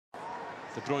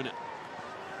De Bruyne.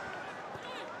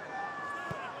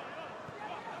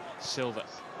 Silva.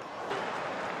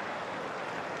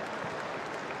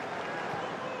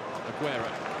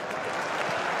 Aguero.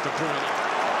 De Bruyne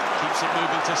keeps it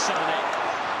moving to Sané.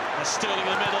 There's Sterling in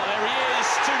the middle. There he is.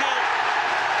 2-0.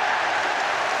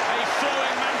 A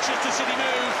flowing Manchester City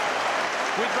move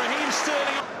with Raheem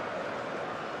Sterling.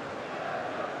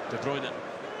 De Bruyne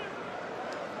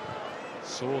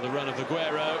saw the run of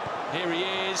Aguero. Here he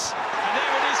is, and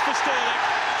there it is for Sterling.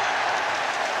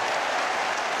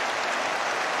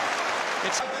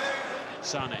 It's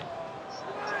Sané.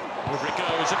 Over it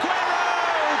goes.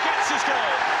 Aguero gets his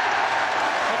goal.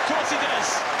 Of course he does.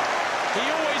 He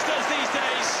always does these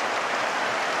days.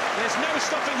 There's no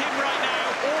stopping him right now,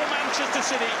 or Manchester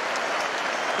City.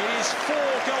 It is 4-0,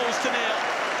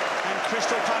 and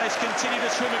Crystal Palace continue to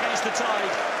swim against the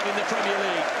tide in the Premier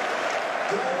League.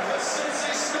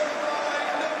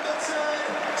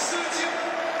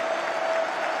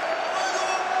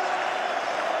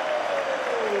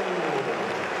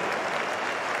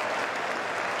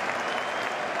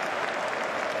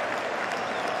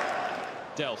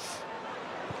 Delph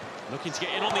looking to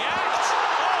get in on the act.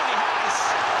 Oh, he has!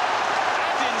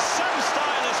 And in some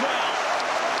style as well.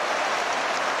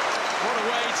 What a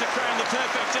way to crown the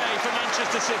perfect day for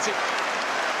Manchester City.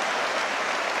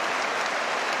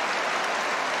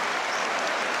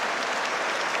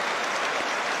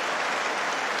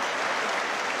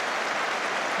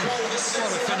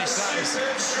 What a finish that is.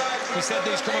 He said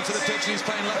that he's come onto the pitch and he's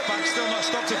playing left back, still not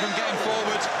stopped him from getting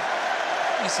forward.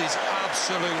 This is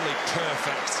absolutely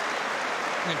perfect.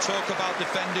 You can talk about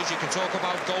defenders, you can talk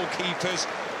about goalkeepers.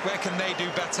 Where can they do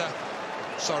better?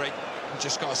 Sorry, you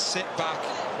just got to sit back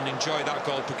and enjoy that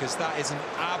goal, because that is an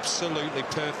absolutely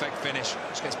perfect finish. It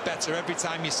just gets better every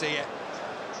time you see it.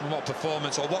 And what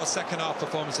performance, or what a second-half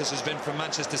performance this has been from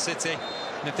Manchester City.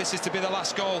 And if this is to be the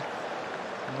last goal,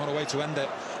 what a way to end it.